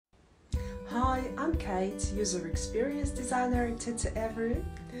I'm Kate, user experience designer at Tietoevry.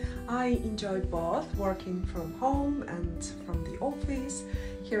 I enjoy both working from home and from the office.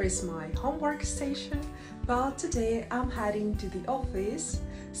 Here is my home workstation, but today I'm heading to the office.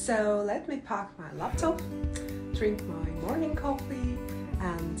 So let me pack my laptop, drink my morning coffee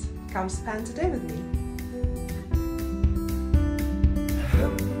and come spend today with me.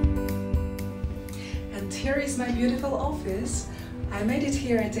 And here is my beautiful office. I made it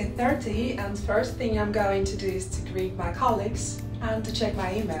here at 8:30 and first thing I'm going to do is to greet my colleagues and to check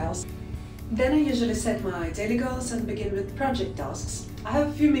my emails. Then I usually set my daily goals and begin with project tasks. I have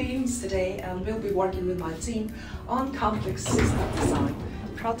a few meetings today and will be working with my team on complex system design,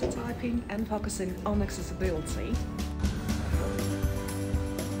 prototyping and focusing on accessibility.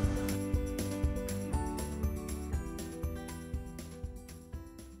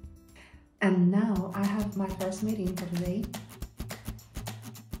 And now I have my first meeting for today.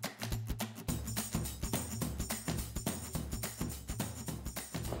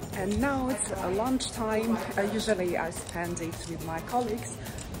 And now it's lunchtime. Usually I spend it with my colleagues,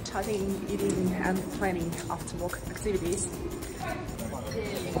 chatting, eating and planning after-work activities.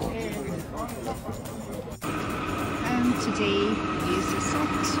 And today is a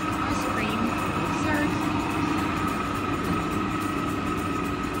soft ice cream dessert.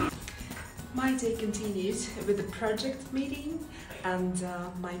 My day continues with the project meeting, and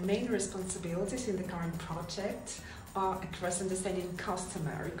my main responsibilities in the current project are across understanding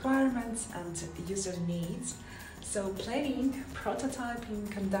customer requirements and user needs. So planning,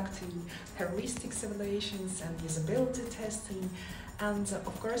 prototyping, conducting heuristics evaluations and usability testing, and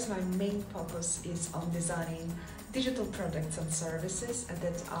of course my main focus is on designing digital products and services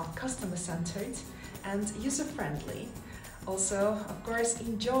that are customer-centered and user-friendly. Also, of course,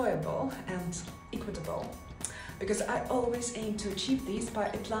 enjoyable and equitable. Because I always aim to achieve this by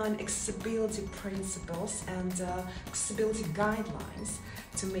applying accessibility principles and accessibility guidelines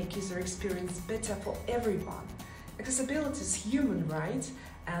to make user experience better for everyone. Accessibility is human right,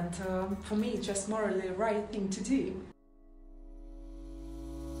 and for me it's just morally the right thing to do.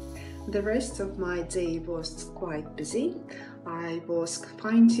 The rest of my day was quite busy. I was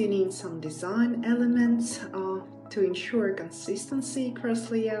fine-tuning some design elements to ensure consistency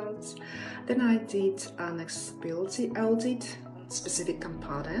across layouts. Then I did an accessibility audit on specific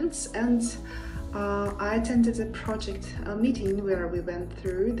components, and I attended a project meeting where we went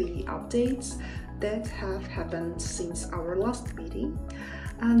through the updates that have happened since our last meeting.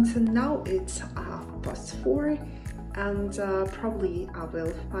 And now it's 4:30, and probably I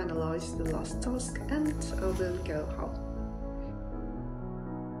will finalize the last task and I will go home.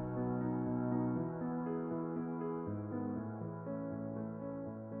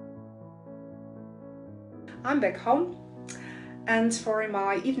 I'm back home, and for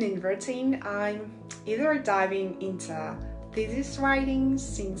my evening routine I'm either diving into thesis writing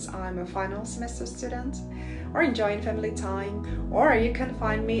since I'm a final semester student, or enjoying family time, or you can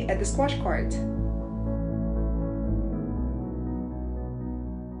find me at the squash court.